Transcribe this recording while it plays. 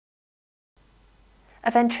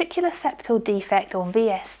A ventricular septal defect, or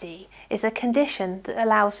VSD, is a condition that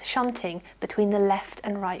allows shunting between the left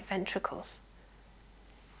and right ventricles.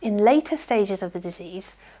 In later stages of the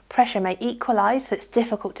disease, pressure may equalise so it's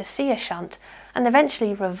difficult to see a shunt, and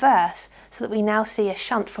eventually reverse so that we now see a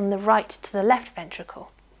shunt from the right to the left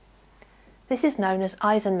ventricle. This is known as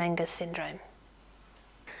Eisenmenger's syndrome.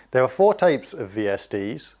 There are 4 types of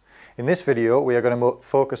VSDs. In this video we are going to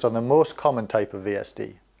focus on the most common type of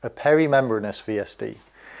VSD, a perimembranous VSD.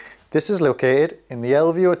 This is located in the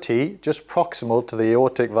LVOT just proximal to the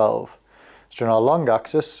aortic valve. So in our long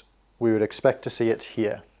axis we would expect to see it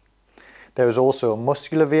here. There is also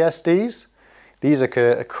muscular VSDs. These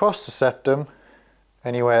occur across the septum,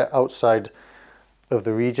 anywhere outside of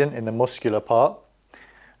the region in the muscular part.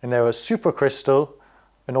 And there are supracrystal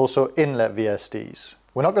and also inlet VSDs.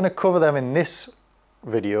 We're not going to cover them in this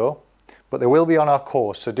video, but they will be on our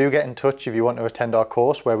course, so do get in touch if you want to attend our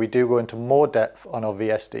course where we do go into more depth on our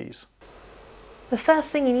VSDs. The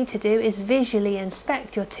first thing you need to do is visually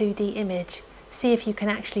inspect your 2D image. See if you can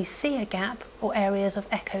actually see a gap or areas of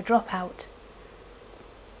echo dropout.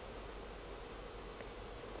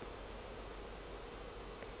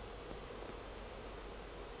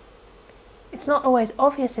 It's not always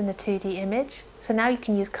obvious in the 2D image, so now you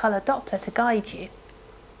can use colour Doppler to guide you.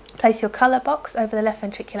 Place your colour box over the left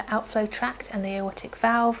ventricular outflow tract and the aortic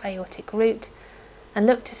valve, aortic root, and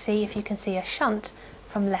look to see if you can see a shunt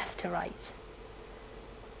from left to right.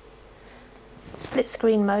 Split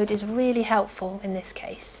screen mode is really helpful in this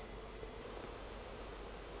case.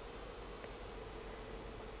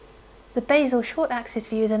 The basal short axis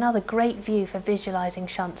view is another great view for visualising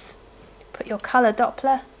shunts. Put your colour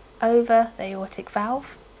Doppler over the aortic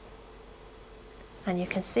valve and you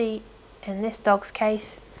can see in this dog's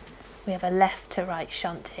case we have a left to right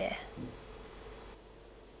shunt here.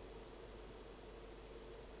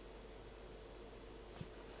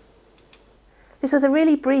 This was a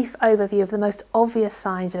really brief overview of the most obvious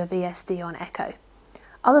signs of a VSD on echo.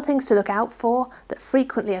 Other things to look out for that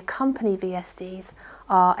frequently accompany VSDs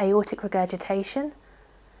are aortic regurgitation,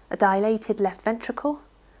 a dilated left ventricle,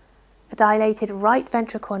 a dilated right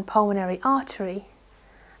ventricle and pulmonary artery,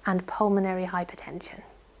 and pulmonary hypertension.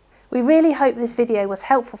 We really hope this video was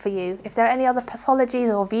helpful for you. If there are any other pathologies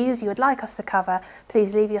or views you would like us to cover,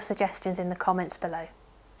 please leave your suggestions in the comments below.